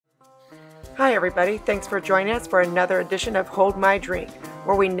Hi, everybody. Thanks for joining us for another edition of Hold My Drink,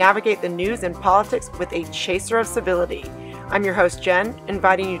 where we navigate the news and politics with a chaser of civility. I'm your host, Jen,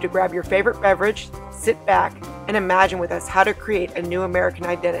 inviting you to grab your favorite beverage, sit back, and imagine with us how to create a new American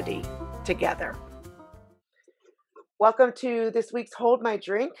identity together. Welcome to this week's Hold My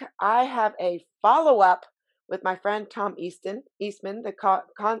Drink. I have a follow-up with my friend Tom Eastmond, the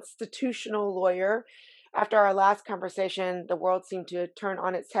constitutional lawyer. After our last conversation, the world seemed to turn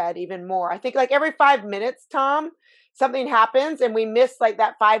on its head even more. I think like every 5 minutes, Tom, something happens and we miss like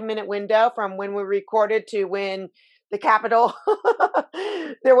that 5-minute window from when we recorded to when the Capitol,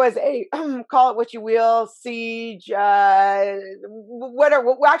 there was a, call it what you will, siege,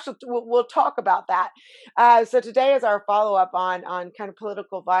 whatever. We'll talk about that. So today is our follow-up on kind of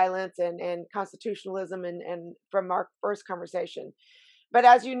political violence and constitutionalism and from our first conversation. But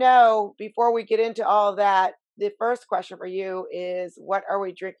as you know, before we get into all of that, the first question for you is, what are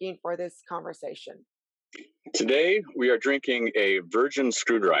we drinking for this conversation? Today, we are drinking a virgin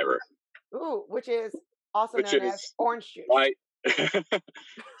screwdriver. Ooh, which is also known as orange juice.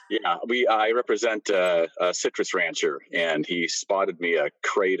 I represent a citrus rancher, and he spotted me a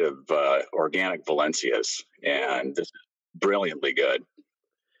crate of organic Valencias, and this is brilliantly good.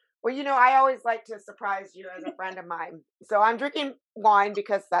 Well, you know, I always like to surprise you as a friend of mine. So I'm drinking wine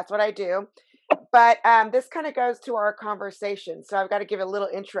because that's what I do. But this kind of goes to our conversation. So I've got to give a little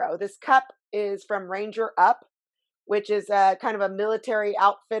intro. This cup is from Ranger Up, which is a kind of a military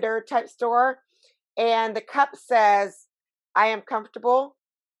outfitter type store. And the cup says, "I am comfortable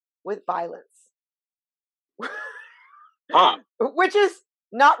with violence." Which is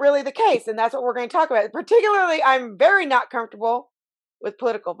not really the case. And that's what we're going to talk about. Particularly, I'm very not comfortable with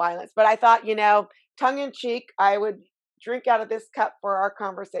political violence. But I thought, you know, tongue in cheek, I would drink out of this cup for our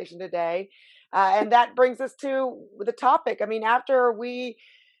conversation today. And that brings us to the topic. I mean, after we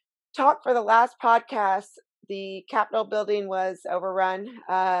talked for the last podcast, the Capitol building was overrun.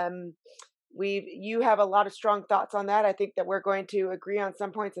 You have a lot of strong thoughts on that. I think that we're going to agree on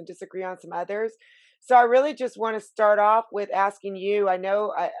some points and disagree on some others. So I really just want to start off with asking you. I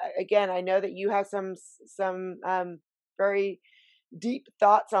know that you have some very deep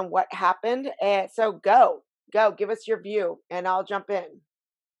thoughts on what happened. And so go, give us your view, and I'll jump in.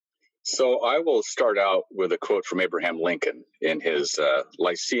 So I will start out with a quote from Abraham Lincoln in his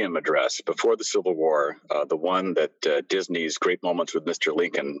Lyceum address before the Civil War, the one that Disney's Great Moments with Mr.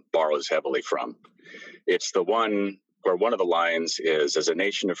 Lincoln borrows heavily from. It's the one where one of the lines is, "As a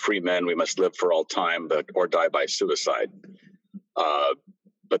nation of free men, we must live for all time, or die by suicide."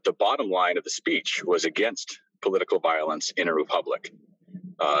 But the bottom line of the speech was against political violence in a republic.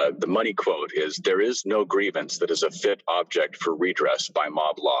 The money quote is, "There is no grievance that is a fit object for redress by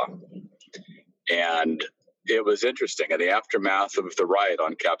mob law." And it was interesting. In the aftermath of the riot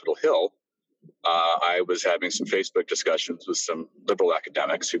on Capitol Hill, I was having some Facebook discussions with some liberal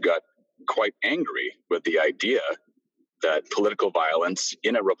academics who got quite angry with the idea that political violence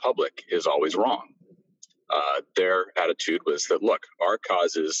in a republic is always wrong. Their attitude was that, look, our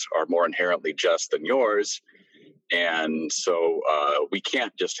causes are more inherently just than yours. And so we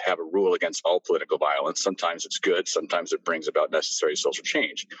can't just have a rule against all political violence. Sometimes it's good. Sometimes it brings about necessary social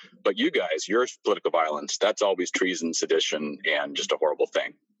change. But you guys, your political violence, that's always treason, sedition, and just a horrible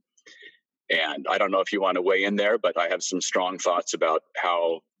thing. And I don't know if you want to weigh in there, but I have some strong thoughts about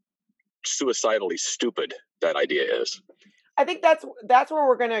how suicidally stupid that idea is. I think that's where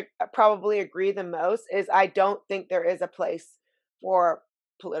we're going to probably agree the most. Is I don't think there is a place for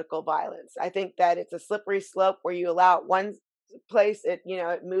political violence. I think that it's a slippery slope where you allow it one place, it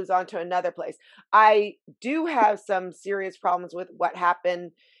moves on to another place. I do have some serious problems with what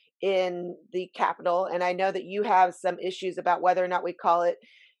happened in the Capitol, and I know that you have some issues about whether or not we call it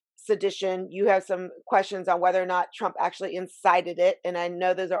sedition. You have some questions on whether or not Trump actually incited it, and I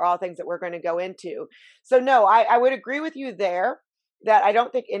know those are all things that we're going to go into. So no, I would agree with you there that I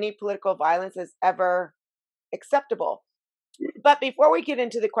don't think any political violence is ever acceptable. But before we get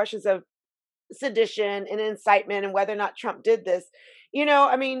into the questions of sedition and incitement and whether or not Trump did this,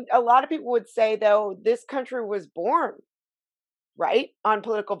 I mean, a lot of people would say, though, this country was born, right, on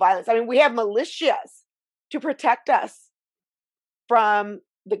political violence. I mean, we have militias to protect us from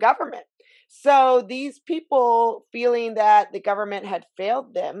the government. So these people feeling that the government had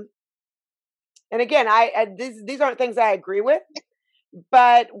failed them, and again, these aren't things I agree with,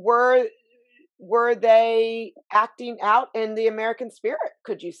 but were they acting out in the American spirit,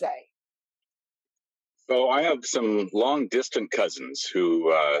 could you say? So I have some long-distant cousins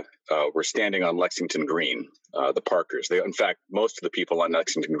who were standing on Lexington Green, the Parkers. In fact, most of the people on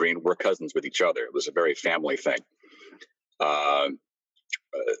Lexington Green were cousins with each other. It was a very family thing.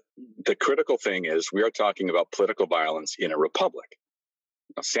 the critical thing is we are talking about political violence in a republic.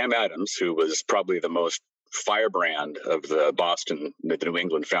 Now, Sam Adams, who was probably the most firebrand of the New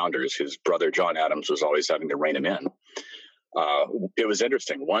England founders, his brother John Adams was always having to rein him in. It was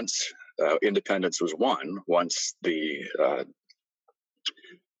interesting. Once independence was won, once the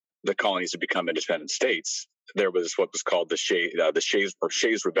colonies had become independent states, there was what was called the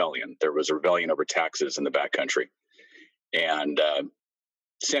Shays Rebellion. There was a rebellion over taxes in the backcountry, and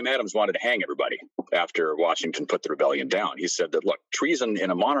Sam Adams wanted to hang everybody after Washington put the rebellion down. He said that, look, treason in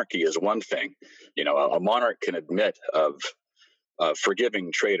a monarchy is one thing. You know, a monarch can admit of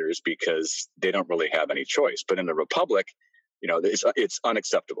forgiving traitors because they don't really have any choice. But in a republic, you know, it's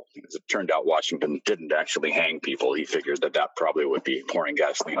unacceptable. As it turned out, Washington didn't actually hang people. He figures that probably would be pouring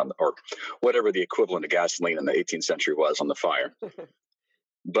gasoline on, or whatever the equivalent of gasoline in the 18th century was, on the fire.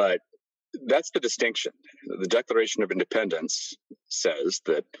 But that's the distinction. The Declaration of Independence says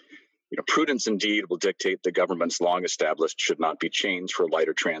that, you know, prudence indeed will dictate the government's long established should not be changed for light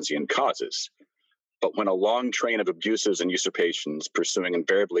or transient causes. But when a long train of abuses and usurpations pursuing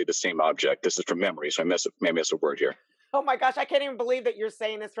invariably the same object, this is from memory, so I may miss a word here. Oh my gosh, I can't even believe that you're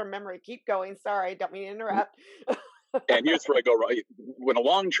saying this from memory. Keep going. Sorry, don't mean to interrupt. And here's where I go wrong. When a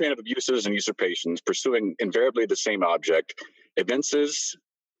long train of abuses and usurpations pursuing invariably the same object evinces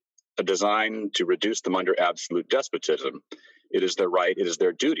a design to reduce them under absolute despotism, it is their right, it is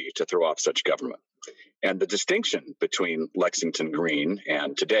their duty to throw off such government. And the distinction between Lexington Green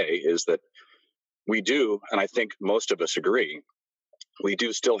and today is that we do, and I think most of us agree, we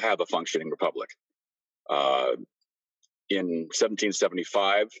do still have a functioning republic. In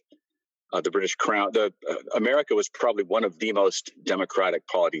 1775, the British Crown, America was probably one of the most democratic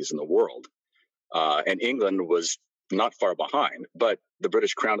polities in the world. And England was not far behind, but the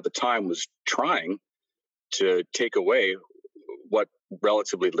British Crown at the time was trying to take away what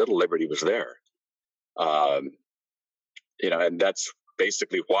relatively little liberty was there. You know, and that's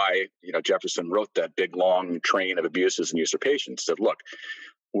basically why, you know, Jefferson wrote that big long train of abuses and usurpations. Said, look,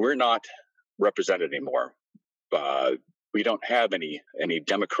 we're not represented anymore. We don't have any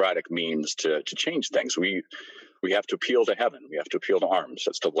democratic means to change things. We have to appeal to heaven. We have to appeal to arms.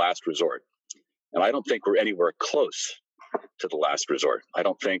 That's the last resort. And I don't think we're anywhere close to the last resort. I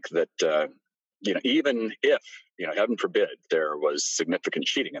don't think that, you know, even if, you know, heaven forbid, there was significant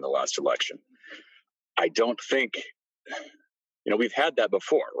cheating in the last election, I don't think, you know, we've had that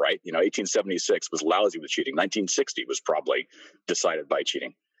before, right? You know, 1876 was lousy with cheating. 1960 was probably decided by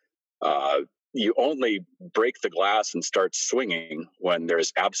cheating. You only break the glass and start swinging when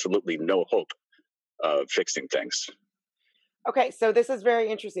there's absolutely no hope of fixing things. Okay, so this is very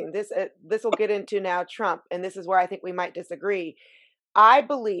interesting. This will get into now Trump, and this is where I think we might disagree. I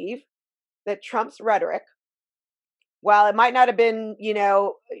believe that Trump's rhetoric, while it might not have been, you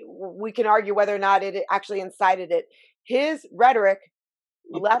know, we can argue whether or not it actually incited it, his rhetoric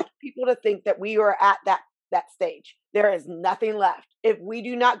left people to think that we are at that stage. There is nothing left. If we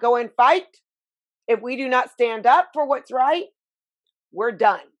do not go and fight, if we do not stand up for what's right, we're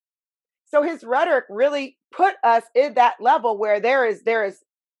done. So his rhetoric really put us in that level where there's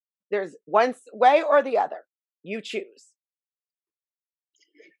one way or the other. You choose.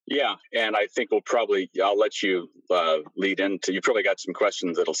 Yeah, and I think I'll let you lead into, you probably got some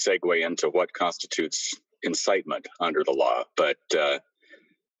questions that'll segue into what constitutes incitement under the law, but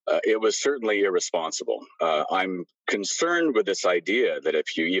it was certainly irresponsible. I'm concerned with this idea that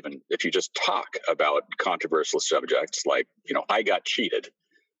if you just talk about controversial subjects like, you know, I got cheated,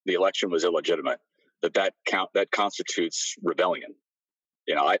 the election was illegitimate, that constitutes rebellion.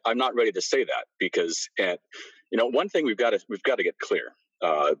 You know, I'm not ready to say that because, you know, one thing we've got to get clear.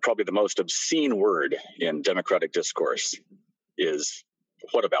 Probably the most obscene word in democratic discourse is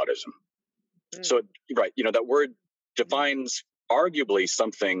whataboutism. So, right, you know, that word defines arguably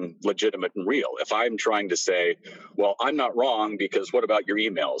something legitimate and real. If I'm trying to say, well, I'm not wrong because what about your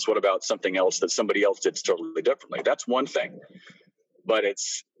emails? What about something else that somebody else did totally differently? That's one thing. But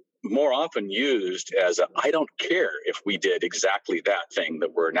it's more often used as I don't care if we did exactly that thing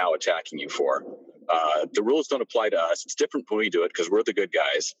that we're now attacking you for. The rules don't apply to us. It's different when we do it because we're the good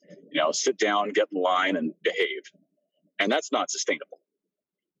guys. You know, sit down, get in line, and behave. And that's not sustainable.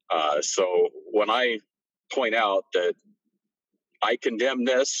 So when I point out that I condemn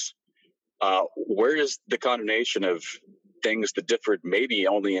this, where is the condemnation of things that differed maybe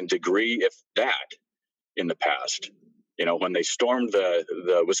only in degree, if that, in the past? You know, when they stormed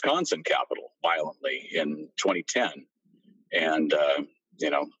the Wisconsin Capitol violently in 2010 and, you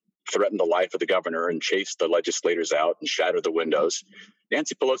know, threatened the life of the governor and chased the legislators out and shattered the windows.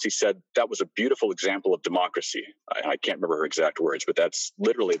 Nancy Pelosi said that was a beautiful example of democracy. I can't remember her exact words, but that's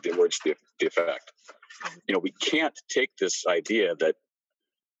literally the words to the effect. We can't take this idea that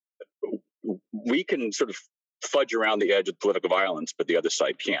we can sort of fudge around the edge of political violence, but the other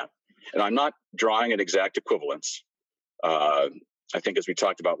side can't. And I'm not drawing an exact equivalence. I think, as we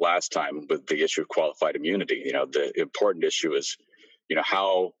talked about last time with the issue of qualified immunity, the important issue is,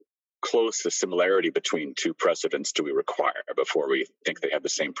 how close the similarity between two precedents do we require before we think they have the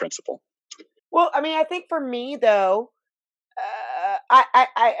same principle? Well, I mean, I think for me, though,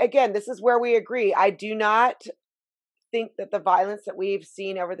 again, this is where we agree. I do not think that the violence that we've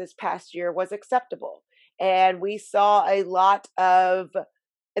seen over this past year was acceptable. And we saw a lot of,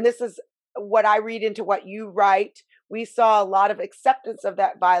 and this is what I read into what you write, we saw a lot of acceptance of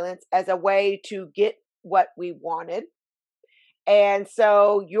that violence as a way to get what we wanted. And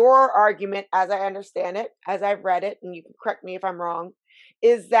so your argument, as I understand it, as I've read it, and you can correct me if I'm wrong,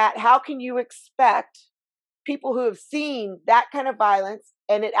 is that how can you expect people who have seen that kind of violence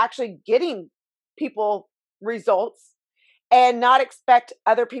and it actually getting people results and not expect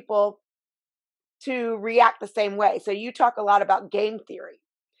other people to react the same way? So you talk a lot about game theory,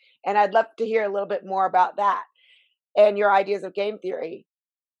 and I'd love to hear a little bit more about that and your ideas of game theory.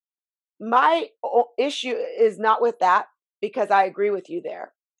 My issue is not with that, because I agree with you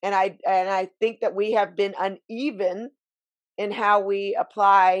there. And I think that we have been uneven in how we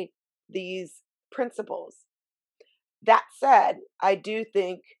apply these principles. That said, I do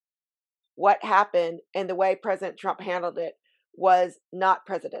think what happened and the way President Trump handled it was not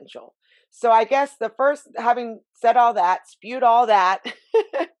presidential. So I guess having said all that, spewed all that,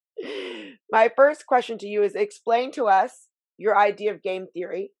 my first question to you is, explain to us your idea of game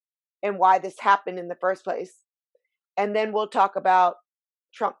theory and why this happened in the first place. And then we'll talk about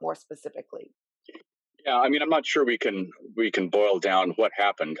Trump more specifically. Yeah, I mean, I'm not sure we can boil down what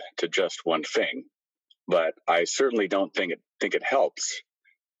happened to just one thing, but I certainly don't think it helps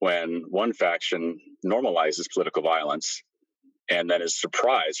when one faction normalizes political violence and then is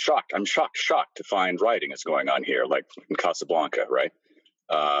shocked. I'm shocked to find rioting is going on here, like in Casablanca, right?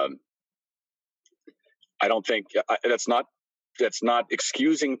 I don't think that's not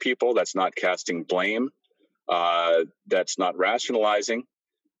excusing people. That's not casting blame. That's not rationalizing.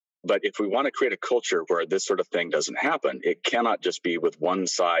 But if we want to create a culture where this sort of thing doesn't happen, it cannot just be with one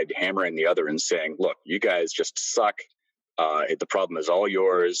side hammering the other and saying, look, you guys just suck. The problem is all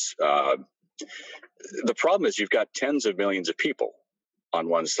yours. The problem is you've got tens of millions of people on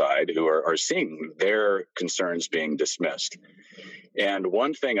one side who are seeing their concerns being dismissed. And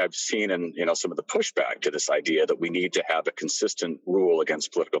one thing I've seen in some of the pushback to this idea that we need to have a consistent rule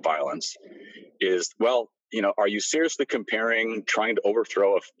against political violence is, well, are you seriously comparing trying to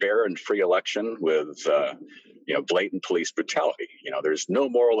overthrow a fair and free election with blatant police brutality? There's no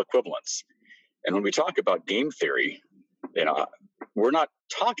moral equivalence. And when we talk about game theory, we're not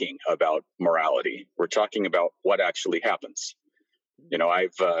talking about morality. We're talking about what actually happens.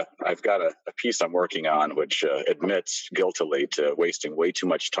 I've got a piece I'm working on which admits guiltily to wasting way too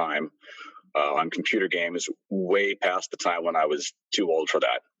much time on computer games, way past the time when I was too old for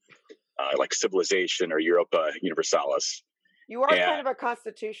that, like Civilization or Europa Universalis. You are kind of a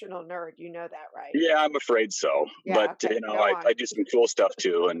constitutional nerd, you know that, right? Yeah, I'm afraid so. Yeah, but okay, I do some cool stuff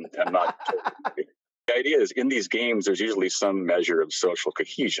too, and I'm not. The idea is, in these games, there's usually some measure of social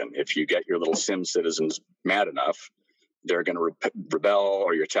cohesion. If you get your little sim citizens mad enough, they're going to rebel,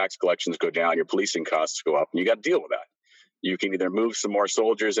 or your tax collections go down, your policing costs go up, and you got to deal with that. You can either move some more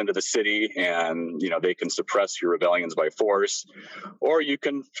soldiers into the city and, they can suppress your rebellions by force, or you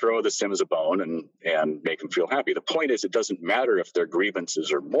can throw the Sims a bone and make them feel happy. The point is, it doesn't matter if their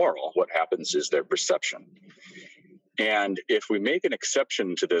grievances are moral. What happens is their perception. And if we make an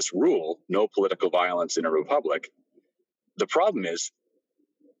exception to this rule, no political violence in a republic, the problem is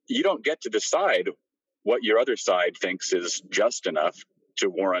you don't get to decide what your other side thinks is just enough to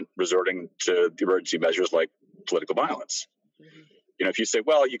warrant resorting to emergency measures like political violence. If you say,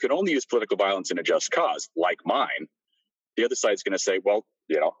 well, you can only use political violence in a just cause, like mine, the other side's going to say, well,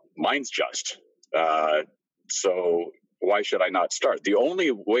 mine's just. So why should I not start? The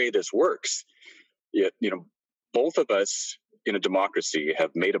only way this works, both of us in a democracy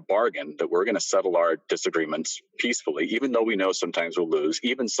have made a bargain that we're going to settle our disagreements peacefully, even though we know sometimes we'll lose,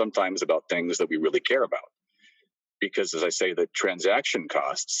 even sometimes about things that we really care about. Because, as I say, the transaction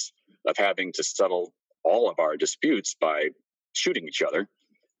costs of having to settle all of our disputes by shooting each other,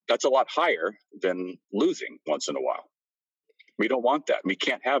 that's a lot higher than losing once in a while. We don't want that. We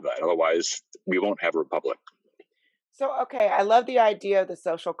can't have that. Otherwise, we won't have a republic. So, okay, I love the idea of the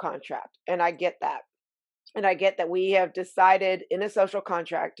social contract, and I get that. And I get that we have decided in a social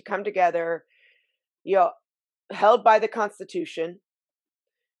contract to come together, you know, held by the Constitution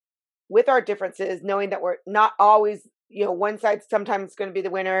with our differences, knowing that we're not always, one side's sometimes going to be the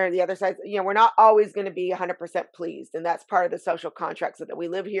winner, the other side, we're not always going to be 100% pleased. And that's part of the social contract, so that we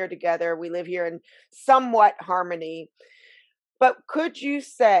live here together. We live here in somewhat harmony. But could you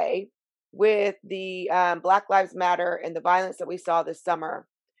say, with the Black Lives Matter and the violence that we saw this summer,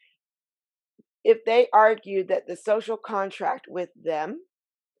 if they argued that the social contract with them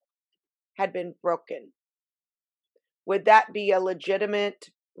had been broken, would that be a legitimate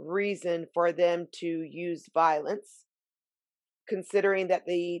reason for them to use violence, considering that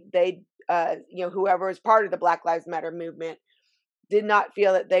whoever was part of the Black Lives Matter movement did not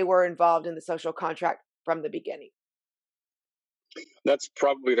feel that they were involved in the social contract from the beginning? That's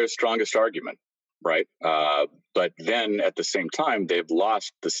probably their strongest argument, right? But then at the same time, they've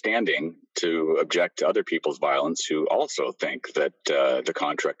lost the standing to object to other people's violence who also think that the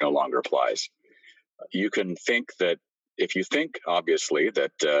contract no longer applies. You can think that if you think, obviously,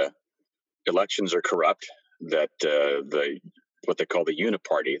 that elections are corrupt, that what they call the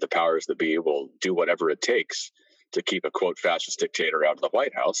uniparty, the powers that be, will do whatever it takes to keep a, quote, fascist dictator out of the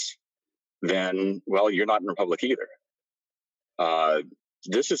White House, then, well, you're not in a republic either.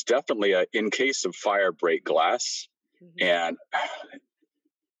 This is definitely a in case of fire, break glass. Mm-hmm.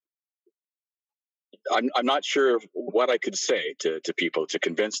 And I'm not sure what I could say to people to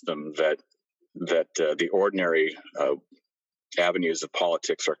convince them that the ordinary avenues of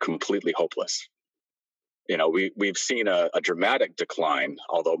politics are completely hopeless. We've seen a dramatic decline,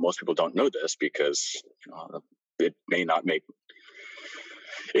 although most people don't know this because it may not make.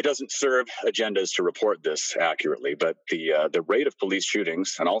 It doesn't serve agendas to report this accurately, but the rate of police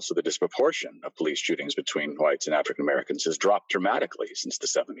shootings and also the disproportion of police shootings between whites and African Americans has dropped dramatically since the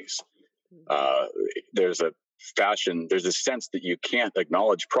 70s. There's a sense that you can't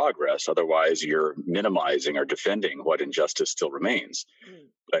acknowledge progress, otherwise you're minimizing or defending what injustice still remains.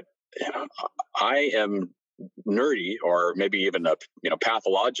 But I am nerdy, or maybe even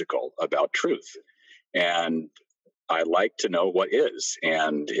pathological about truth, and I like to know what is.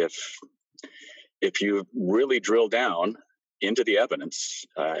 And if you really drill down into the evidence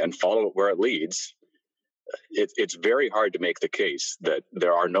and follow it where it leads, it's very hard to make the case that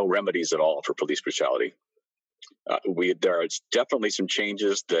there are no remedies at all for police brutality. There are definitely some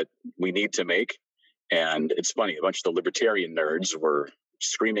changes that we need to make. And it's funny, a bunch of the libertarian nerds were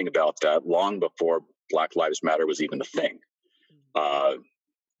screaming about that long before Black Lives Matter was even a thing.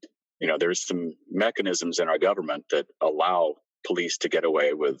 There's some mechanisms in our government that allow police to get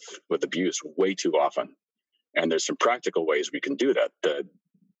away with abuse way too often. And there's some practical ways we can do that.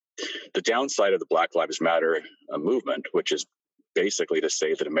 The downside of the Black Lives Matter movement, which is basically to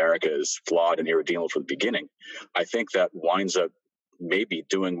say that America is flawed and irredeemable from the beginning, I think that winds up maybe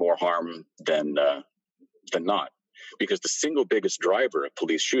doing more harm than not, because the single biggest driver of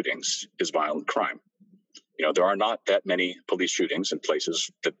police shootings is violent crime. There are not that many police shootings in places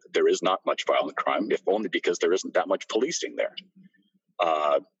that there is not much violent crime, if only because there isn't that much policing there.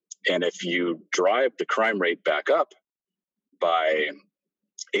 And if you drive the crime rate back up by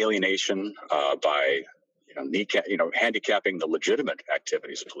alienation, by handicapping the legitimate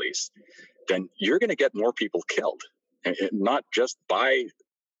activities of police, then you're going to get more people killed, and not just by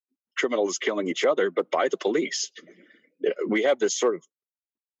criminals killing each other, but by the police. We have this sort of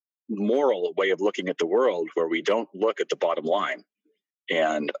moral way of looking at the world where we don't look at the bottom line,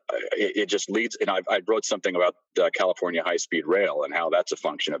 and it just leads. And I wrote something about California high-speed rail and how that's a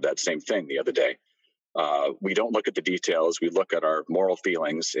function of that same thing the other day. We don't look at the details. We look at our moral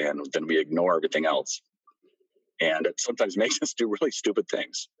feelings, and then we ignore everything else. And it sometimes makes us do really stupid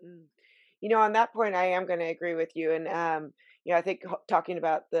things. On that point, I am going to agree with you. And, I think talking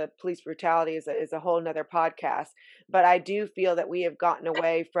about the police brutality is a whole nother podcast. But I do feel that we have gotten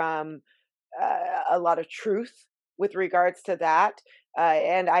away from a lot of truth with regards to that.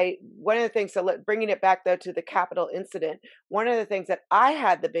 And one of the things, so bringing it back though to the Capitol incident, one of the things that I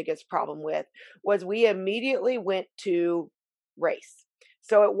had the biggest problem with was we immediately went to race.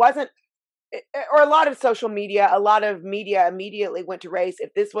 So it wasn't, or a lot of social media, a lot of media immediately went to race.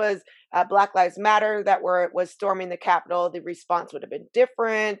 If this was Black Lives Matter that was storming the Capitol, the response would have been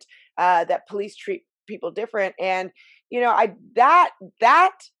different. That police treat people different, and that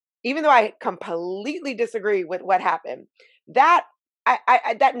even though I completely disagree with what happened, that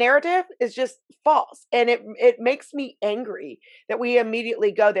that narrative is just false, and it makes me angry that we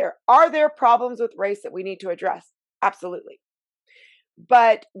immediately go there. Are there problems with race that we need to address? Absolutely,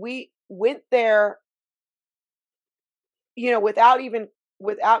 but we went there, without even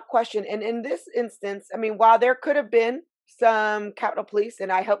without question. And in this instance, I mean, while there could have been some Capitol Police,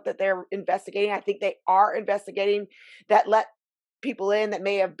 and I hope that they're investigating, I think they are investigating, that let people in that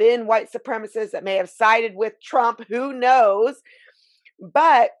may have been white supremacists, that may have sided with Trump, who knows?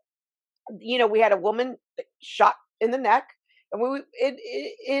 But, we had a woman shot in the neck, and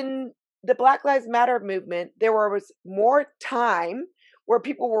in the Black Lives Matter movement, there was more time where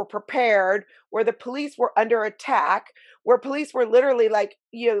people were prepared, where the police were under attack, where police were literally like,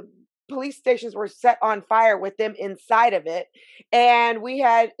 police stations were set on fire with them inside of it. And we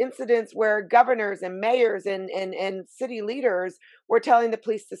had incidents where governors and mayors and city leaders were telling the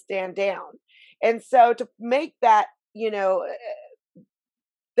police to stand down. And so to make that,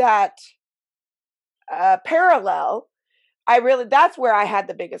 that parallel, that's where I had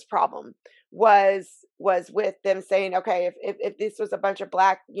the biggest problem was with them saying, okay, if this was a bunch of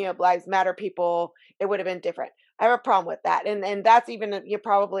Black, Lives Matter people, it would have been different. I have a problem with that. And that's even,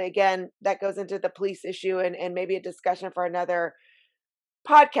 probably, again, that goes into the police issue and maybe a discussion for another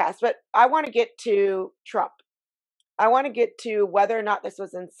podcast. But I want to get to Trump. I want to get to whether or not this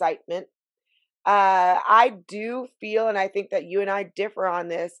was incitement. I do feel, and I think that you and I differ on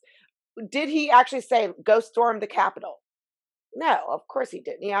this. Did he actually say, go storm the Capitol? No, of course he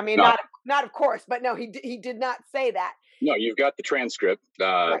didn't. Yeah, I mean, No. not of course, but no, he did not say that. No, you've got the transcript.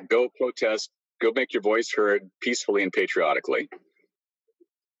 Right. Go protest. Go make your voice heard peacefully and patriotically.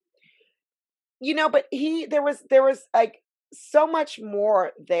 But there was like so much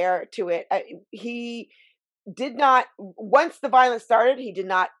more there to it. He did not, once the violence started, he did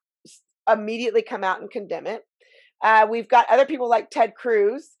not immediately come out and condemn it. We've got other people like Ted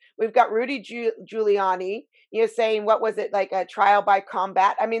Cruz. We've got Rudy Giuliani, saying, what was it, like a trial by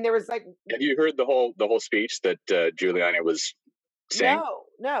combat? I mean, there was like. Have you heard the whole speech that Giuliani was saying?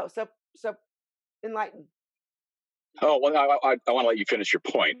 No. So enlighten. Oh, well, I want to let you finish your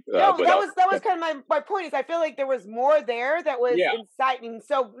point. No, that was kind of my point. Is I feel like there was more there that was inciting.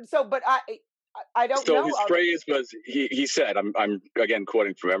 But I don't know. So his phrase was, he said, I'm again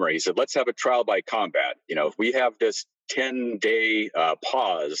quoting from memory. He said, "Let's have a trial by combat. If we have this 10-day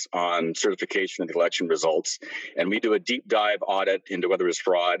pause on certification of the election results, and we do a deep dive audit into whether it's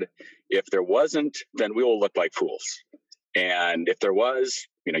fraud. If there wasn't, then we will look like fools. And if there was,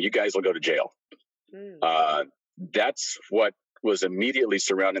 you guys will go to jail." That's what was immediately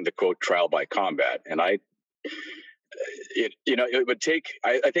surrounding the quote trial by combat. And it would take,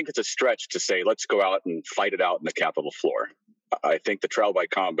 I think it's a stretch to say, let's go out and fight it out in the Capitol floor. I think the trial by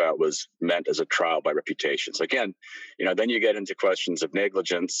combat was meant as a trial by reputation. So again, then you get into questions of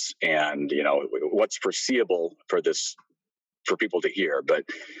negligence and, what's foreseeable for people to hear. But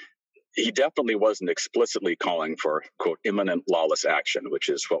he definitely wasn't explicitly calling for, quote, imminent lawless action, which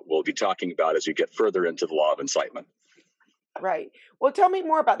is what we'll be talking about as we get further into the law of incitement. Right. Well, tell me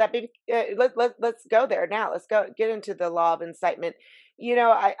more about that. Let's go there now. Let's get into the law of incitement.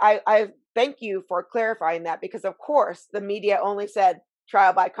 I thank you for clarifying that, because of course the media only said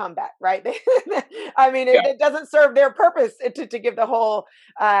trial by combat, right? I mean, it doesn't serve their purpose to give the whole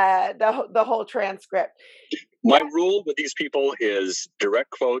the whole transcript. My rule with these people is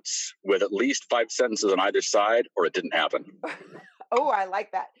direct quotes with at least 5 sentences on either side, or it didn't happen. Oh, I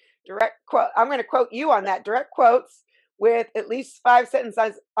like that. Direct quote. I'm going to quote you on that. Direct quotes with at least 5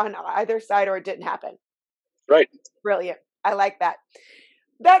 sentences on either side, or it didn't happen. Right. Brilliant. I like that.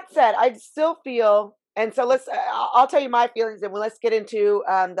 That said, I still feel, and so I'll tell you my feelings, and let's get into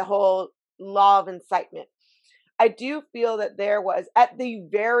the whole law of incitement. I do feel that there was, at the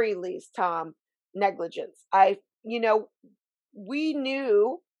very least, Tom, negligence. We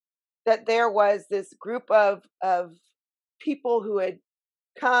knew that there was this group of people who had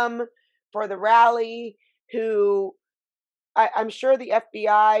come for the rally, who I'm sure the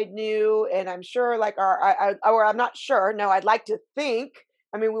FBI knew, and I'm sure I'm not sure. No, I'd like to think,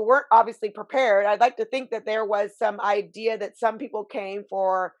 I mean, we weren't obviously prepared. I'd like to think that there was some idea that some people came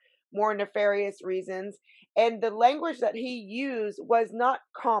for more nefarious reasons. And the language that he used was not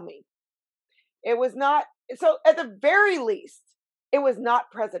calming. It was not, so at the very least, it was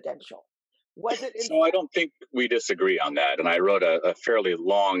not presidential. Was it? So I don't think we disagree on that. And I wrote a fairly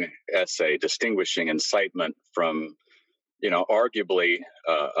long essay distinguishing incitement from, arguably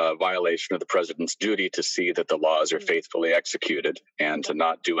a violation of the president's duty to see that the laws are faithfully executed and to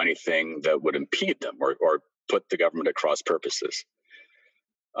not do anything that would impede them or put the government at cross purposes.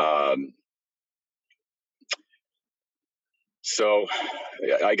 So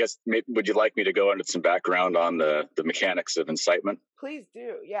I guess, would you like me to go into some background on the mechanics of incitement? Please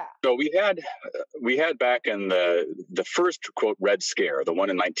do, yeah. So we had back in the first, quote, Red Scare, the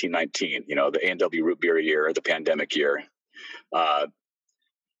one in 1919, the A&W root beer year, the pandemic year.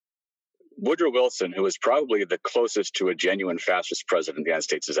 Woodrow Wilson, who was probably the closest to a genuine fascist president the United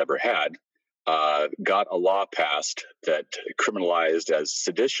States has ever had, got a law passed that criminalized as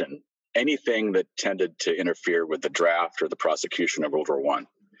sedition anything that tended to interfere with the draft or the prosecution of World War One.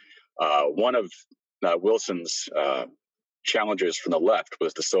 One of Wilson's challengers from the left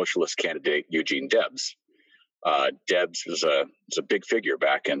was the socialist candidate Eugene Debs. Debs was a big figure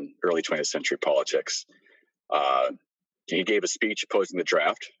back in early 20th century politics. He gave a speech opposing the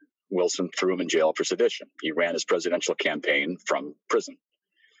draft. Wilson threw him in jail for sedition. He ran his presidential campaign from prison.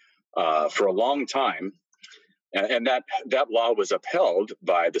 For a long time, and that law was upheld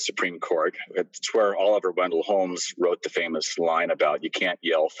by the Supreme Court. It's where Oliver Wendell Holmes wrote the famous line about you can't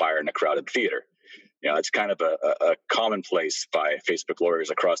yell fire in a crowded theater. It's kind of a commonplace by Facebook lawyers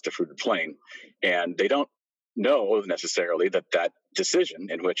across the fruited plain, and they don't know necessarily that decision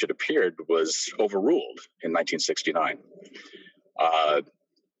in which it appeared was overruled in 1969.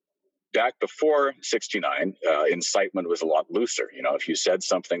 Back before 69, incitement was a lot looser. If you said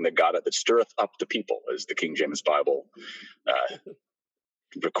something that stirreth up the people, as the King James Bible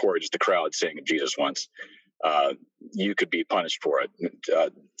records the crowd saying of Jesus once, you could be punished for it.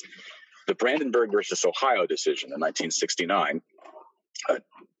 The Brandenburg versus Ohio decision in 1969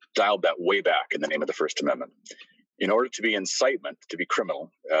 dialed that way back in the name of the First Amendment. In order to be incitement, to be criminal,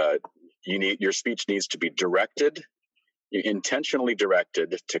 your speech needs to be intentionally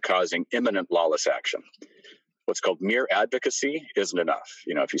directed to causing imminent lawless action. What's called mere advocacy isn't enough.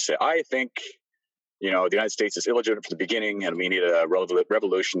 If you say, I think, the United States is illegitimate from the beginning and we need a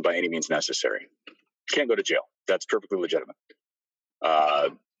revolution by any means necessary, you can't go to jail. That's perfectly legitimate.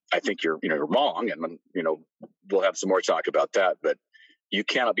 I think you're wrong, and we'll have some more talk about that. But you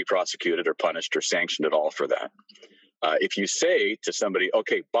cannot be prosecuted or punished or sanctioned at all for that. If you say to somebody,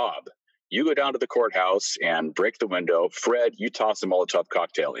 okay, Bob, you go down to the courthouse and break the window. Fred, you toss a Molotov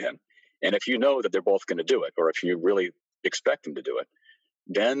cocktail in. And if you know that they're both going to do it, or if you really expect them to do it,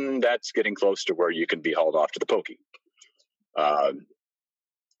 then that's getting close to where you can be hauled off to the pokey.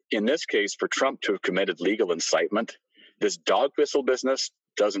 In this case, for Trump to have committed legal incitement, this dog whistle business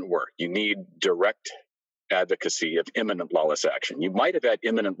doesn't work. You need direct advocacy of imminent lawless action. You might have had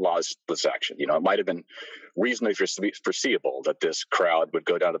imminent lawless action. It might have been reasonably foreseeable that this crowd would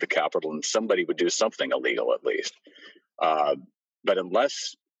go down to the Capitol and somebody would do something illegal at least. But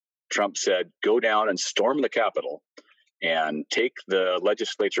unless Trump said, go down and storm the Capitol and take the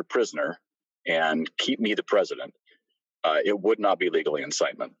legislature prisoner and keep me the president, it would not be legal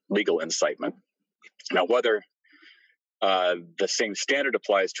incitement. Now, whether the same standard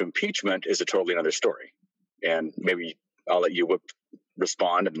applies to impeachment is a totally another story. And maybe I'll let you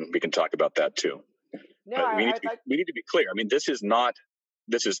respond, and we can talk about that too. No, but we need to be clear. I mean, this is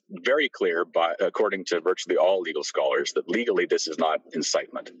very clear according to virtually all legal scholars, that legally this is not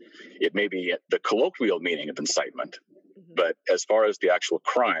incitement. It may be the colloquial meaning of incitement, but as far as the actual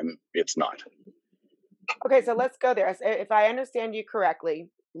crime, it's not. Okay, so let's go there. If I understand you correctly,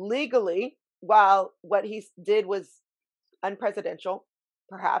 legally, while what he did was unpresidential,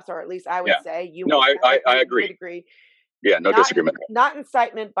 perhaps, or at least I would say. I agree. Would agree. Yeah, no disagreement. Not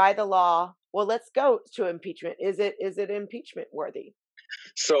incitement by the law. Well, let's go to impeachment. Is it impeachment worthy?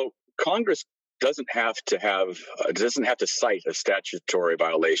 So Congress doesn't have to cite a statutory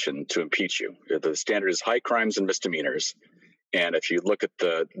violation to impeach you. The standard is high crimes and misdemeanors. And if you look at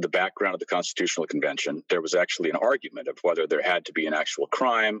the background of the Constitutional Convention, there was actually an argument of whether there had to be an actual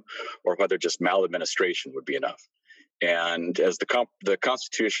crime or whether just maladministration would be enough. And as the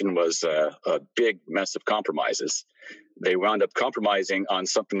Constitution was a big mess of compromises, they wound up compromising on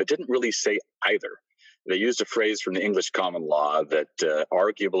something that didn't really say either. They used a phrase from the English common law that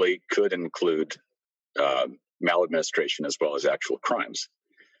arguably could include maladministration as well as actual crimes.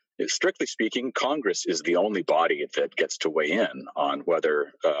 Strictly speaking, Congress is the only body that gets to weigh in on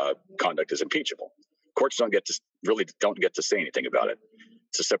whether conduct is impeachable. Courts don't get to say anything about it.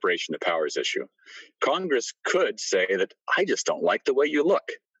 It's a separation of powers issue. Congress could say that I just don't like the way you look.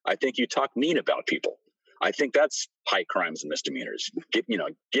 I think you talk mean about people. I think that's high crimes and misdemeanors. Get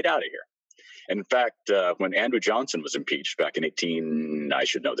out of here. And in fact, when Andrew Johnson was impeached back in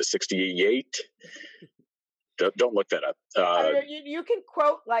 68. Don't look that up. You can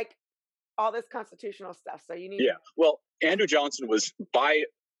quote like all this constitutional stuff. So you need. Yeah. Well, Andrew Johnson was by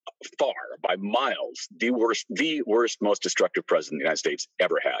miles, the worst, most destructive president the United States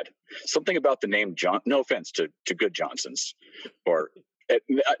ever had. Something about the name John. No offense to good Johnsons, or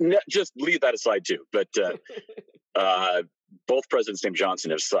just leave that aside too. But both presidents named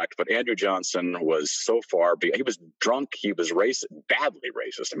Johnson have sucked, but Andrew Johnson was so far, he was drunk, he was racist, badly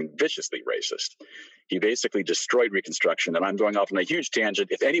racist, I mean, viciously racist. He basically destroyed Reconstruction, and I'm going off on a huge tangent.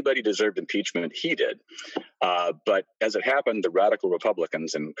 If anybody deserved impeachment, he did. But as it happened, the radical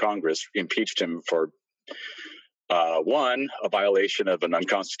Republicans in Congress impeached him for one, a violation of an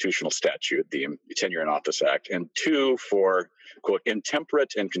unconstitutional statute, the Tenure in Office Act, and two, for, quote,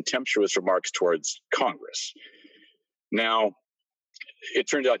 intemperate and contemptuous remarks towards Congress. Now, it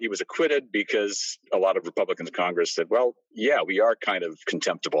turned out he was acquitted because a lot of Republicans in Congress said, well, yeah, we are kind of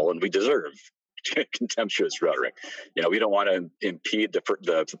contemptible and we deserve contemptuous rhetoric. You know, we don't want to impede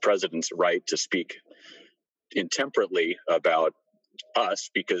the president's right to speak intemperately about us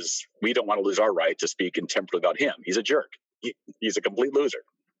because we don't want to lose our right to speak intemperately about him. He's a jerk. He's a complete loser.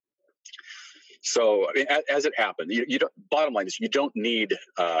 So, I mean, as it happened, you don't. Bottom line is, you don't need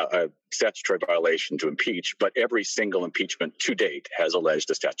a statutory violation to impeach, but every single impeachment to date has alleged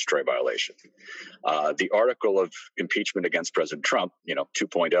a statutory violation. The article of impeachment against President Trump,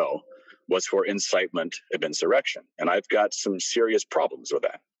 2.0, was for incitement of insurrection, and I've got some serious problems with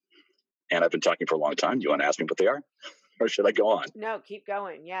that. And I've been talking for a long time. Do you want to ask me what they are, or should I go on? No, keep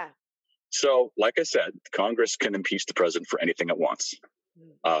going. Yeah. So, like I said, Congress can impeach the president for anything it wants.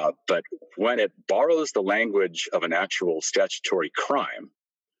 But when it borrows the language of an actual statutory crime,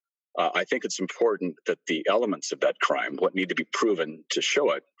 I think it's important that the elements of that crime, what need to be proven to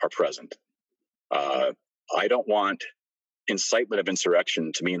show it, are present. I don't want incitement of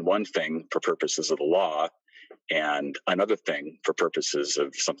insurrection to mean one thing for purposes of the law and another thing for purposes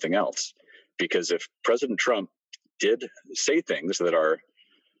of something else. Because if President Trump did say things that are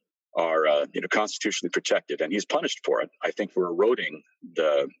constitutionally protected, and he's punished for it, I think we're eroding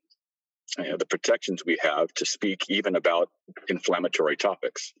the protections we have to speak even about inflammatory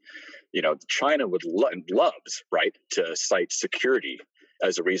topics. China loves, right, to cite security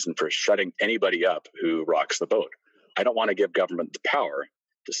as a reason for shutting anybody up who rocks the boat. I don't want to give government the power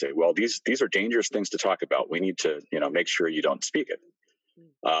to say, well, these are dangerous things to talk about. We need to, make sure you don't speak it.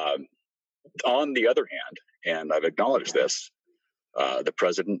 On the other hand, and I've acknowledged this, the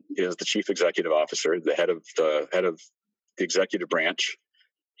president is the chief executive officer, the head of the executive branch.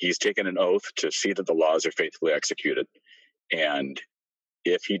 He's taken an oath to see that the laws are faithfully executed. And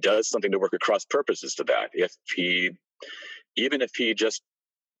if he does something to work across purposes to that, even if he just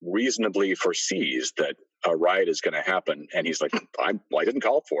reasonably foresees that a riot is going to happen, and he's like, I didn't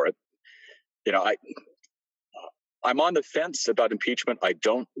call for it. I'm on the fence about impeachment.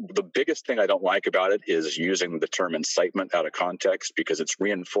 The biggest thing I don't like about it is using the term incitement out of context, because it's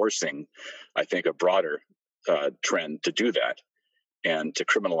reinforcing, I think, a broader trend to do that and to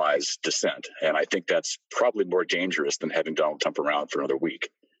criminalize dissent. And I think that's probably more dangerous than having Donald Trump around for another week.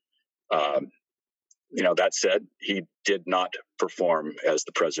 That said, he did not perform as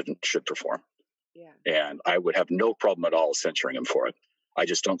the president should perform. Yeah. And I would have no problem at all censuring him for it. I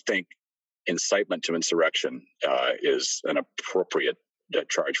just don't think incitement to insurrection is an appropriate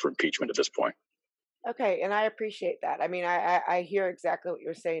charge for impeachment at this point. Okay, and I appreciate that. I mean, I hear exactly what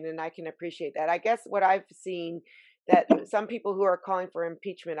you're saying, and I can appreciate that. I guess what I've seen, that some people who are calling for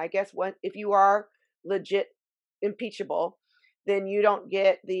impeachment, I guess if you are legit impeachable, then you don't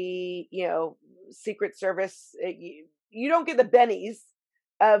get the Secret Service. You don't get the bennies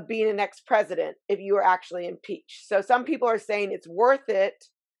of being an ex-president if you are actually impeached. So some people are saying it's worth it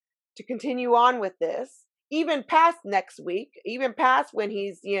to continue on with this, even past next week, even past when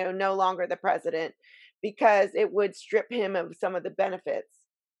he's, no longer the president, because it would strip him of some of the benefits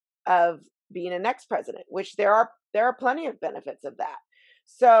of being an ex-president, which there are plenty of benefits of that.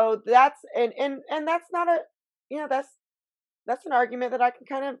 So that's, and that's not that's an argument that I can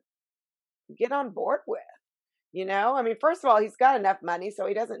kind of get on board with. I mean, first of all, he's got enough money, so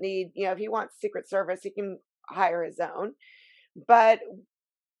he doesn't need, if he wants Secret Service, he can hire his own. But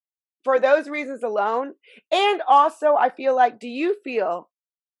for those reasons alone, and also I feel like, do you feel,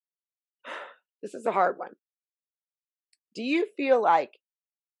 this is a hard one, do you feel like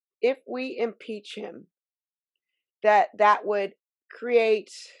if we impeach him, that would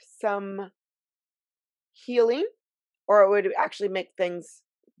create some healing, or it would actually make things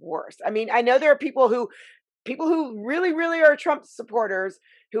worse? I mean, I know there are people who really, really are Trump supporters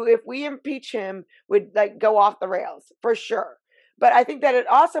who, if we impeach him, would go off the rails for sure. But I think that it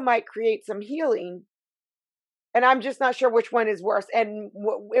also might create some healing, and I'm just not sure which one is worse. And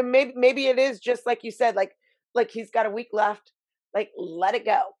maybe it is just like you said, like he's got a week left, let it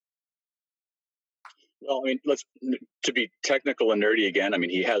go. Well, I mean, to be technical and nerdy again, I mean,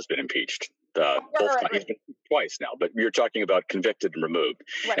 he has been impeached. Both he's been twice now, but you're talking about convicted and removed.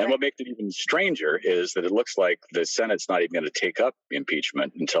 And what makes it even stranger is that it looks like the Senate's not even going to take up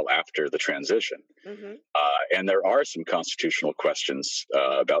impeachment until after the transition. Mm-hmm. And there are some constitutional questions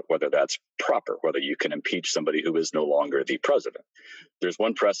about whether that's proper, whether you can impeach somebody who is no longer the president. There's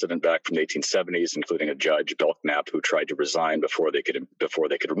one precedent back from the 1870s, including a judge, Belknap, who tried to resign before they could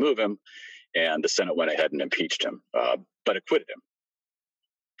remove him, and the Senate went ahead and impeached him, but acquitted him.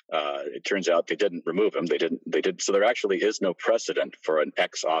 It turns out they didn't remove him. They did. So there actually is no precedent for an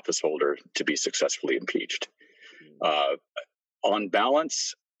ex-office holder to be successfully impeached. On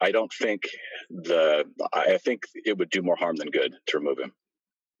balance, I don't think I think it would do more harm than good to remove him.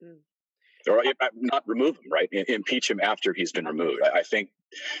 Or not remove him, right? Impeach him after he's been removed. I think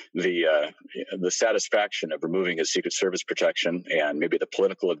the satisfaction of removing his Secret Service protection and maybe the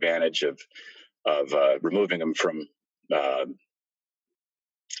political advantage of removing him from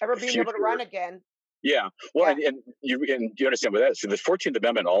ever being able to run again. Yeah. Well, yeah. And you understand what that is. So the 14th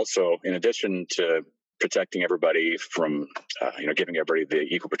Amendment also, in addition to protecting everybody from, giving everybody the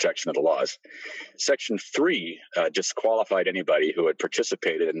equal protection of the laws, Section 3 disqualified anybody who had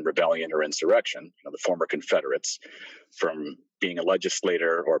participated in rebellion or insurrection, the former Confederates, from being a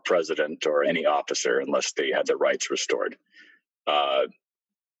legislator or president or any officer unless they had their rights restored.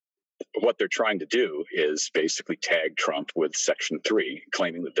 What they're trying to do is basically tag Trump with Section 3,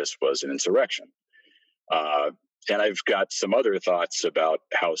 claiming that this was an insurrection. And I've got some other thoughts about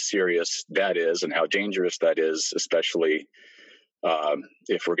how serious that is and how dangerous that is, especially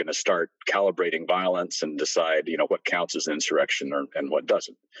if we're going to start calibrating violence and decide, what counts as an insurrection and what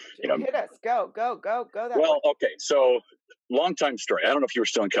doesn't. Hit us. Go that way. Okay, so long time story. I don't know if you were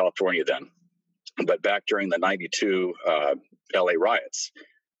still in California then, but back during the 92 LA riots,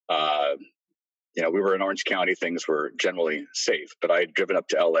 we were in Orange County. Things were generally safe, but I had driven up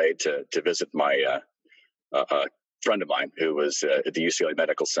to LA to visit my a friend of mine who was at the UCLA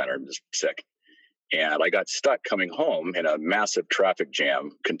Medical Center and was sick. And I got stuck coming home in a massive traffic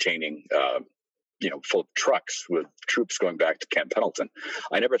jam containing, full of trucks with troops going back to Camp Pendleton.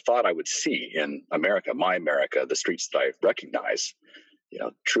 I never thought I would see in America, my America, the streets that I recognize,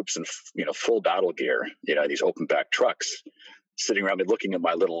 troops in, full battle gear, these open back trucks sitting around me looking at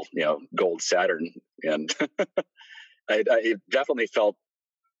my little, gold Saturn. And it definitely felt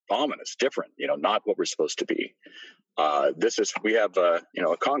ominous, different, not what we're supposed to be. We have a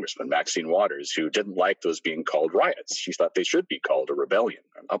congressman, Maxine Waters, who didn't like those being called riots. She thought they should be called a rebellion,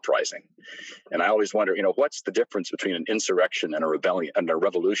 an uprising. And I always wonder, what's the difference between an insurrection and a rebellion and a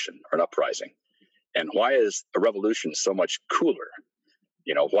revolution or an uprising? And why is a revolution so much cooler?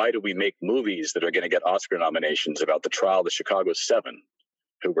 Why do we make movies that are going to get Oscar nominations about the trial of the Chicago Seven,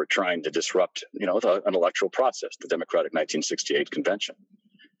 who were trying to disrupt, an electoral process, the Democratic 1968 convention?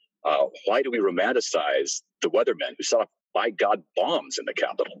 Why do we romanticize the weathermen who set off, by God, bombs in the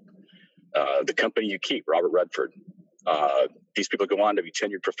Capitol? The company you keep, Robert Redford. These people go on to be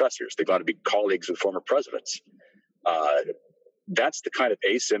tenured professors. They go on to be colleagues with former presidents. That's the kind of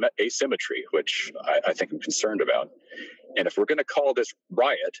asymmetry which I think I'm concerned about. And if we're going to call this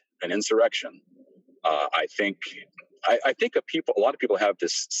riot an insurrection, I think a lot of people have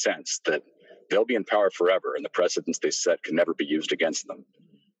this sense that they'll be in power forever and the precedents they set can never be used against them.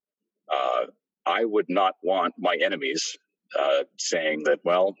 I would not want my enemies saying that,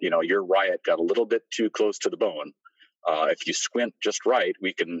 well, your riot got a little bit too close to the bone. If you squint just right,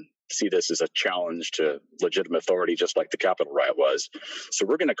 we can see this as a challenge to legitimate authority, just like the Capitol riot was. So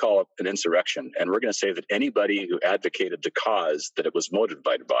we're going to call it an insurrection, and we're going to say that anybody who advocated the cause that it was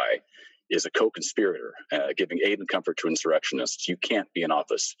motivated by is a co-conspirator, giving aid and comfort to insurrectionists. You can't be in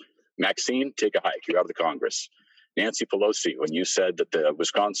office. Maxine, take a hike. You're out of the Congress. Nancy Pelosi, when you said that the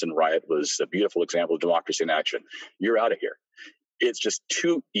Wisconsin riot was a beautiful example of democracy in action, you're out of here. It's just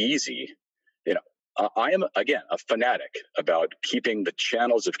too easy. I am, again, a fanatic about keeping the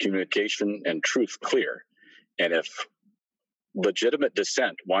channels of communication and truth clear. And if legitimate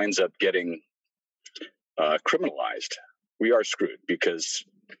dissent winds up getting criminalized, we are screwed because,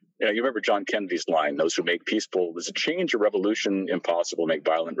 you remember John Kennedy's line, those who make peaceful, there's a change or revolution impossible, make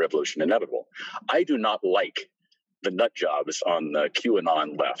violent revolution inevitable. I do not like the nut jobs on the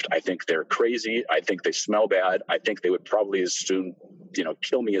QAnon left. I think they're crazy. I think they smell bad. I think they would probably as soon,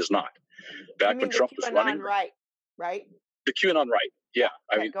 kill me as not. Back when Trump was running, right? The QAnon right, yeah.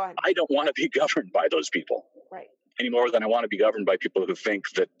 Okay, I don't want to be governed by those people, right? Any more than I want to be governed by people who think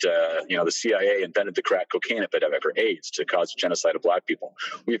that the CIA invented the crack cocaine epidemic or AIDS to cause genocide of Black people.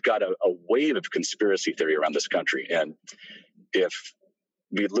 We've got a wave of conspiracy theory around this country, and if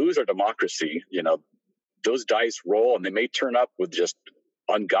we lose our democracy, those dice roll, and they may turn up with just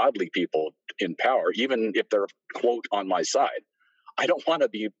ungodly people in power, even if they're, quote, on my side. I don't want to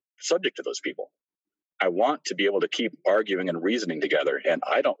be subject to those people. I want to be able to keep arguing and reasoning together, and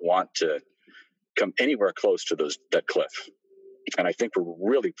I don't want to come anywhere close to that cliff. And I think we're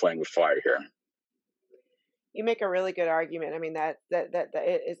really playing with fire here. You make a really good argument. I mean, that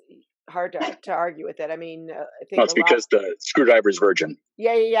it is hard to argue with it. I mean, I Well, think it's a lot. because the screwdriver is virgin.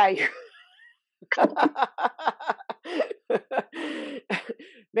 Yeah, yeah, yeah.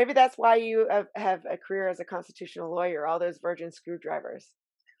 Maybe that's why you have a career as a constitutional lawyer. All those virgin screwdrivers.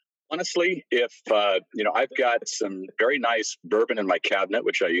 Honestly, if I've got some very nice bourbon in my cabinet,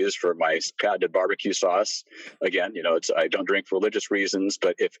 which I use for my patented barbecue sauce. Again, I don't drink for religious reasons,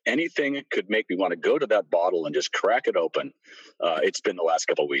 but if anything could make me want to go to that bottle and just crack it open, it's been the last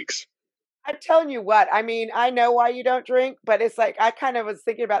couple of weeks. I'm telling you what, I mean, I know why you don't drink, but it's like I kind of was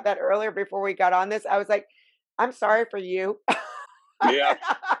thinking about that earlier before we got on this. I was like, I'm sorry for you. Yeah,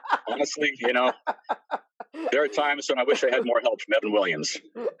 honestly, there are times when I wish I had more help from Evan Williams.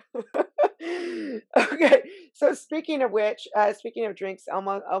 Okay, so speaking of which, speaking of drinks,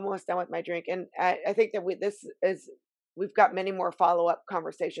 almost done with my drink, and I think that we've got many more follow up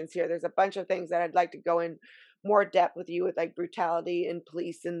conversations here. There's a bunch of things that I'd like to go in more depth with you with, like brutality in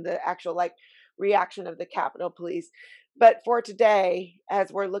police and the actual like reaction of the Capitol Police. But for today,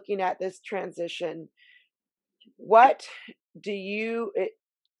 as we're looking at this transition, what do you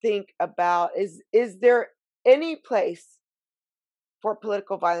think about? Is there any place for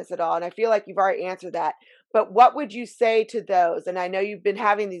political violence at all? And I feel like you've already answered that. But what would you say to those? And I know you've been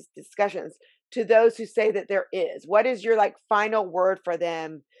having these discussions, to those who say that there is. What is your like final word for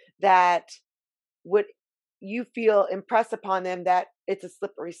them that would you feel impress upon them that it's a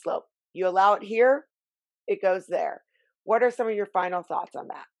slippery slope? You allow it here, it goes there. What are some of your final thoughts on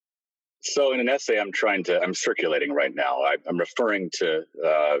that? So in an essay I'm circulating right now, I'm referring to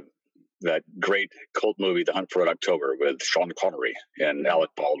that great cult movie, The Hunt for Red October, with Sean Connery and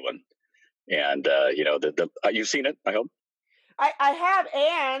Alec Baldwin. And, you've seen it, I hope? I have,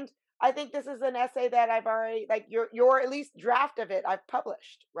 and I think this is an essay that I've already like your at least draft of it I've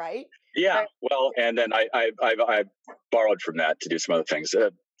published, right? Yeah. But Well, and then I borrowed from that to do some other things.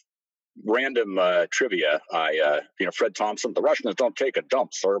 Random trivia. Fred Thompson, the Russians don't take a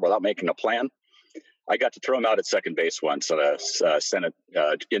dump, sir, without making a plan. I got to throw him out at second base once at a Senate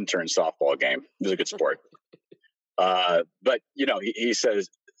intern softball game. It was a good sport. But he says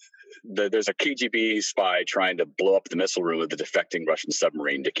there's a KGB spy trying to blow up the missile room of the defecting Russian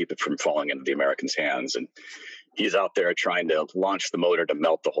submarine to keep it from falling into the Americans' hands, and he's out there trying to launch the motor to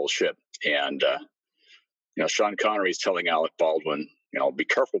melt the whole ship. And Sean Connery's telling Alec Baldwin, be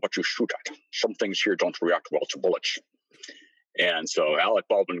careful what you shoot at. Some things here don't react well to bullets. And so Alec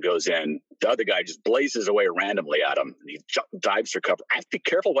Baldwin goes in. The other guy just blazes away randomly at him. And he dives for cover. I have to be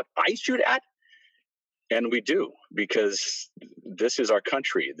careful what I shoot at. And we do, because this is our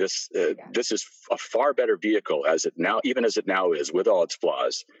country. This is a far better vehicle even as it now is, with all its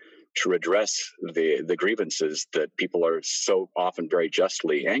flaws, to address the grievances that people are so often very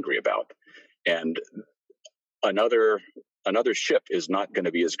justly angry about. And another ship is not going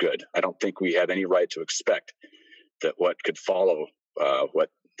to be as good. I don't think we have any right to expect that what could follow what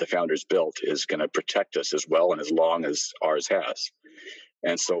the founders built is going to protect us as well and as long as ours has.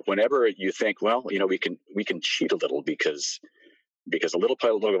 And so whenever you think, well, we can cheat a little because a little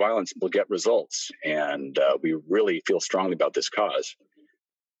political violence will get results, and we really feel strongly about this cause,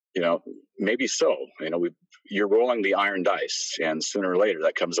 maybe so. You're rolling the iron dice, and sooner or later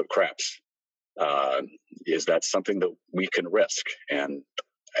that comes up craps. Is that something that we can risk? And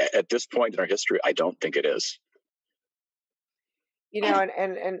at this point in our history, I don't think it is.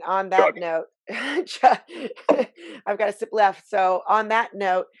 And on that note, I've got a sip left. So on that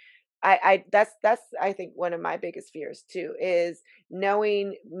note, that's I think one of my biggest fears too, is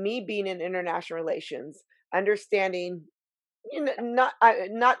knowing, me being in international relations, understanding,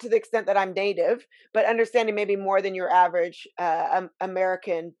 not to the extent that I'm native, but understanding maybe more than your average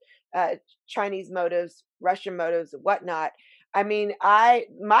American, Chinese motives, Russian motives, whatnot. I mean,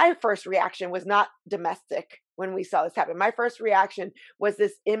 my first reaction was not domestic when we saw this happen. My first reaction was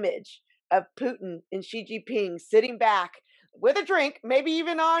this image of Putin and Xi Jinping sitting back with a drink, maybe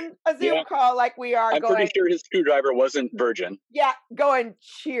even on a Zoom call like we are. I'm pretty sure his screwdriver wasn't virgin. Yeah, going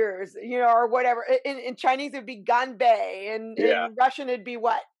cheers, or whatever. In Chinese, it'd be ganbei, and in Russian, it'd be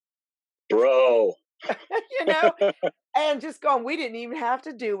what? Bro. And just going, we didn't even have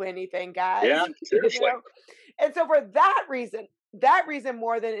to do anything, guys. Yeah, seriously. And so for that reason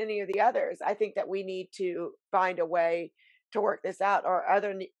more than any of the others, I think that we need to find a way to work this out, or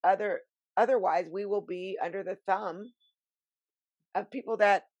otherwise we will be under the thumb of people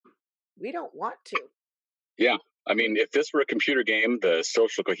that we don't want to. Yeah. I mean, if this were a computer game, the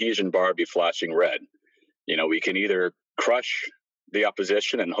social cohesion bar would be flashing red. We can either crush the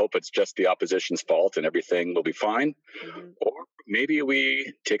opposition and hope it's just the opposition's fault and everything will be fine, or maybe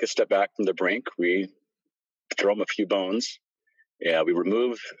we take a step back from the brink, we throw them a few bones, we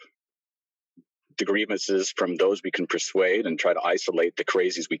remove the grievances from those we can persuade and try to isolate the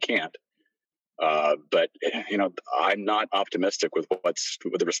crazies we can't. But I'm not optimistic with what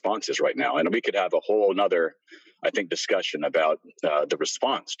the response is right now, and we could have a whole another, I think, discussion about the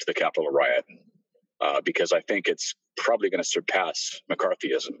response to the Capitol riot, because I think it's probably going to surpass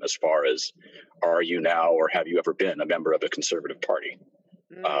McCarthyism as far as are you now or have you ever been a member of a conservative party.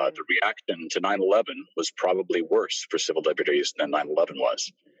 The reaction to 9/11 was probably worse for civil liberties than 9/11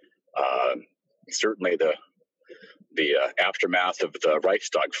 was. Certainly, the aftermath of the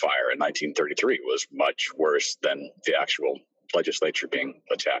Reichstag fire in 1933 was much worse than the actual legislature being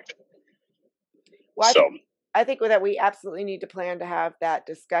attacked. Well, I think that we absolutely need to plan to have that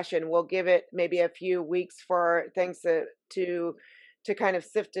discussion. We'll give it maybe a few weeks for things to kind of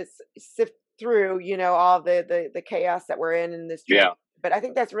sift through, all the chaos that we're in this. Yeah. But I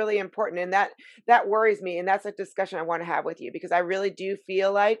think that's really important, and that worries me, and that's a discussion I want to have with you, because I really do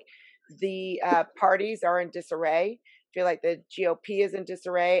feel like the parties are in disarray. I feel like the GOP is in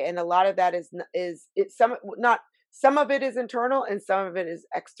disarray, and a lot of that is some of it is internal and some of it is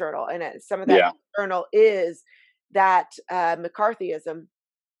external, and some of that external is that McCarthyism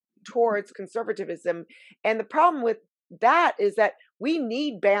towards conservatism. And the problem with that is that we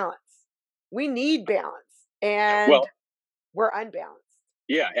need balance. We need balance, and we're unbalanced.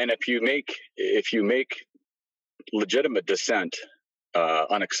 Yeah, and if you make legitimate dissent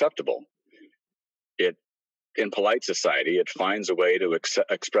unacceptable, in polite society, it finds a way to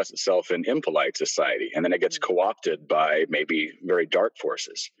express itself in impolite society, and then it gets co-opted by maybe very dark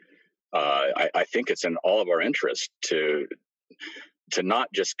forces. I think it's in all of our interest to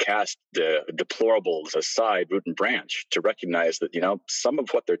not just cast the deplorables aside root and branch, to recognize that some of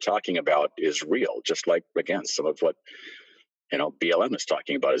what they're talking about is real, just like, again, some of what BLM is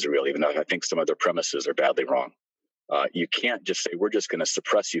talking about is real, even though I think some of their premises are badly wrong. You can't just say, we're just going to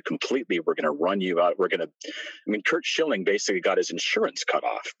suppress you completely. We're going to run you out. Kurt Schilling basically got his insurance cut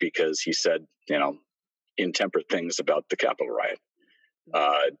off because he said, intemperate things about the Capitol riot.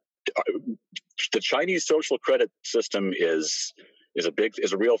 The Chinese social credit system is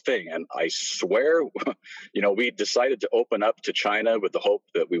a real thing. And I swear, we decided to open up to China with the hope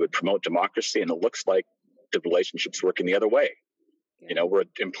that we would promote democracy. And it looks like the relationship's working the other way. We're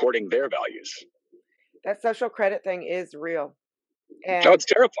importing their values. That social credit thing is real. And it's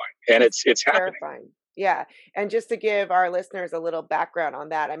terrifying. And it's happening. Terrifying. Yeah. And just to give our listeners a little background on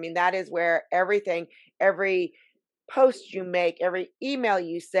that, that is where every post you make, every email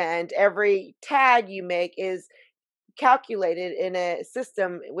you send, every tag you make is calculated in a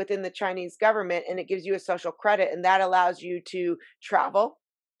system within the Chinese government, and it gives you a social credit, and that allows you to travel.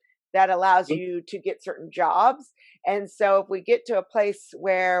 That allows you to get certain jobs. And so if we get to a place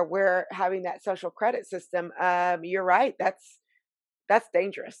where we're having that social credit system, you're right. That's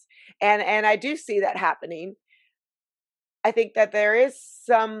dangerous. And I do see that happening. I think that there is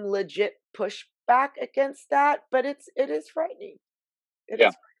some legit pushback against that, but it is frightening. It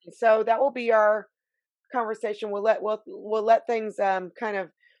is frightening. So that will be our conversation. We'll let things kind of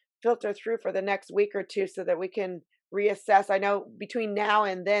filter through for the next week or two so that we can reassess. I know between now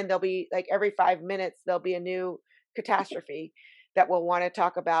and then there'll be, like, every 5 minutes there'll be a new catastrophe that we'll want to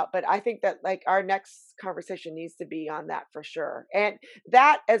talk about. But I think that, like, our next conversation needs to be on that for sure. And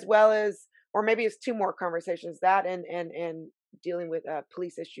that, as well as, or maybe it's two more conversations, that and dealing with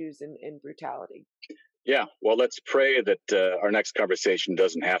police issues and brutality. Yeah, well, let's pray that our next conversation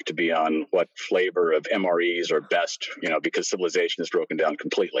doesn't have to be on what flavor of MREs are best, because civilization is broken down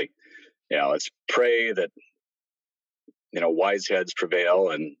completely. Let's pray that wise heads prevail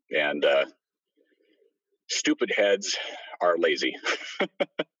and stupid heads are lazy.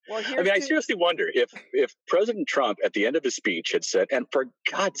 Well, I seriously wonder if President Trump at the end of his speech had said, and for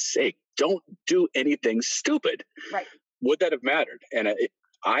God's sake, don't do anything stupid. Right. Would that have mattered? And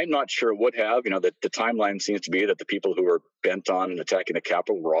I'm not sure it would have. That the timeline seems to be that the people who were bent on attacking the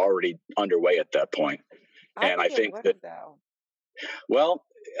Capitol were already underway at that point. I think that, well,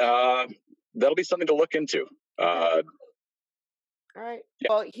 that'll be something to look into. All right. Yeah.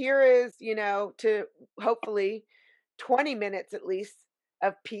 Well, here is, to hopefully 20 minutes at least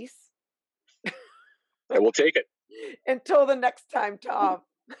of peace. I will take it. Until the next time, Tom.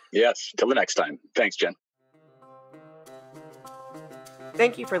 Yes, till the next time. Thanks, Jen.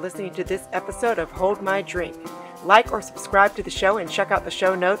 Thank you for listening to this episode of Hold My Drink. Like or subscribe to the show and check out the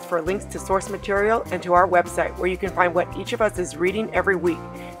show notes for links to source material and to our website where you can find what each of us is reading every week,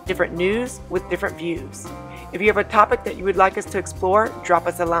 different news with different views. If you have a topic that you would like us to explore, drop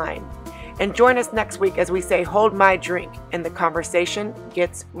us a line. And join us next week as we say, hold my drink, and the conversation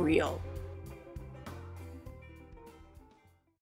gets real.